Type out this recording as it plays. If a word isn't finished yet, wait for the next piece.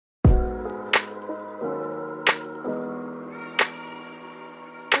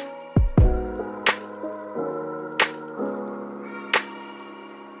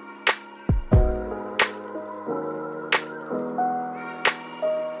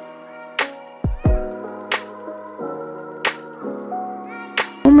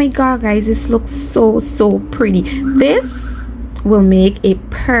my god guys, this looks so pretty. This will make a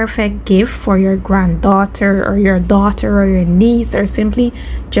perfect gift for your granddaughter or your daughter or your niece, or simply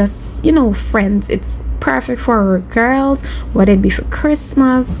just, you know, friends. It's perfect for our girls, whether it be for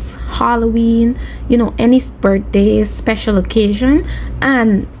Christmas, Halloween, you know, any birthday, special occasion.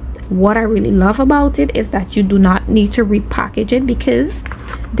 And what I really love about it is that you do not need to repackage it, because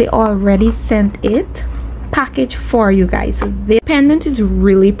they already sent it package for you guys. So the pendant is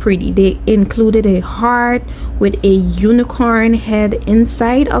really pretty. They included a heart with a unicorn head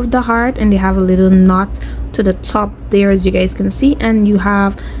inside of the heart, and they have a little knot to the top there, as you guys can see, and you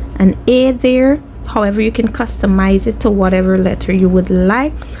have an A there. However, you can customize it to whatever letter you would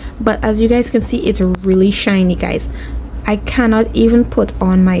like, but as you guys can see, it's really shiny guys. I cannot even put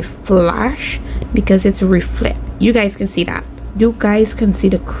on my flash because it's reflect. You guys can see that. You guys can see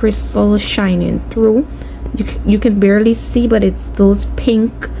the crystal shining through. You can barely see, but it's those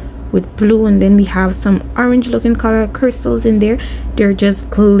pink with blue, and then we have some orange looking color crystals in there. They're just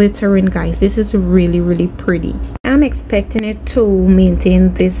glittering guys. This is really pretty. I'm expecting it to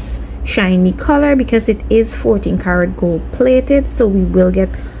maintain this shiny color because it is 14 karat gold plated, so we will get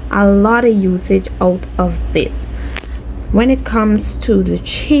a lot of usage out of this. When it comes to the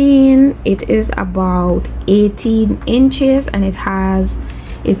chain, it is about 18 inches and it has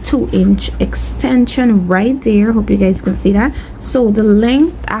a 2-inch extension right there. Hope you guys can see that. So the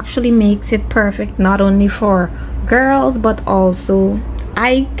length actually makes it perfect, not only for girls but also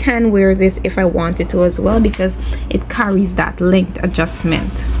I can wear this if I wanted to as well, because it carries that length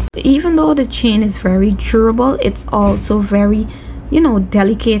adjustment. Even though the chain is very durable, it's also very, you know,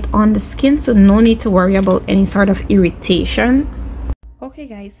 delicate on the skin, so no need to worry about any sort of irritation. Okay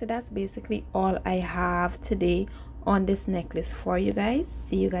guys, so that's basically all I have today on this necklace for you guys.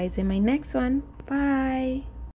 See you guys in my next one. Bye.